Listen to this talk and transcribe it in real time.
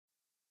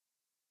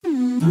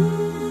There's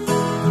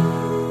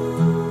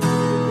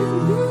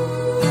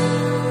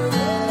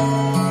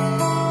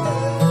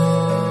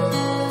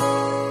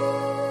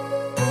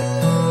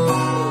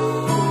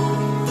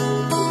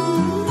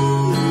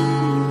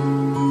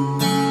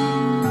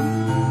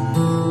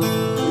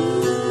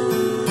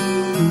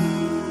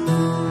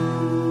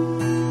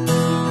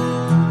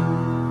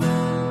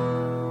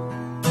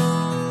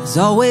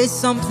always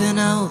something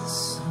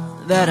else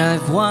that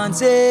I've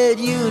wanted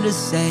you to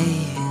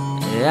say.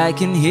 I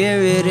can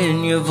hear it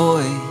in your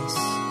voice,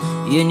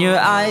 in your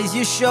eyes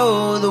you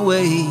show the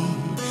way.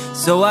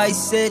 So I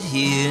sit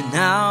here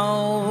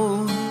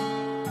now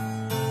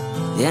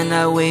and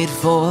I wait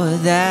for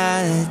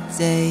that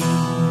day.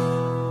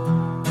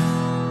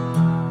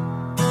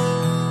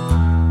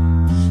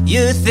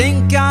 You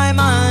think I'm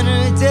on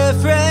a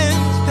different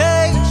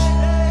page,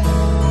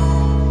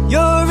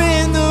 you're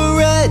in the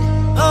red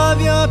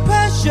of your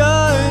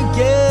pressure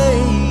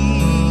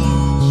gauge,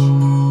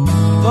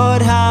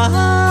 but how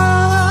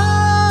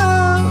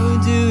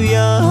do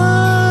you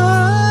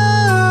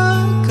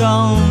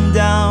calm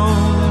down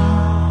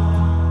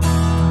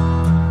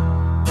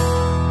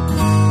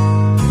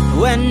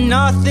when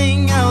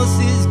nothing else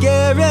is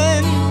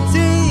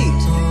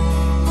guaranteed?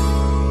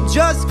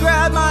 Just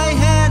grab my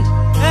hand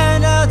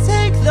and I'll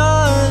take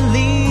the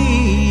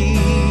lead,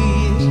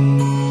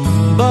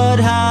 but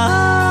how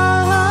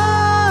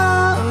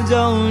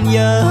don't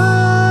you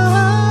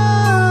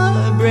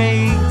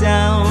break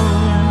down?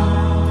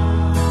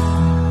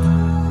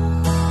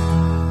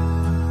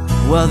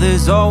 Well,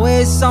 there's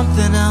always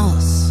something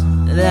else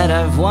that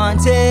I've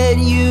wanted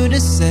you to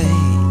say.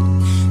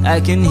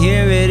 I can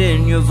hear it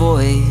in your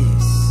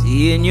voice,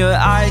 in your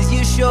eyes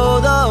you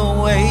show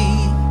the way.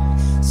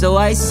 So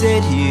I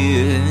sit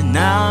here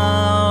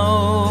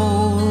now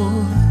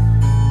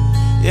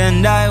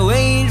and I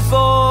wait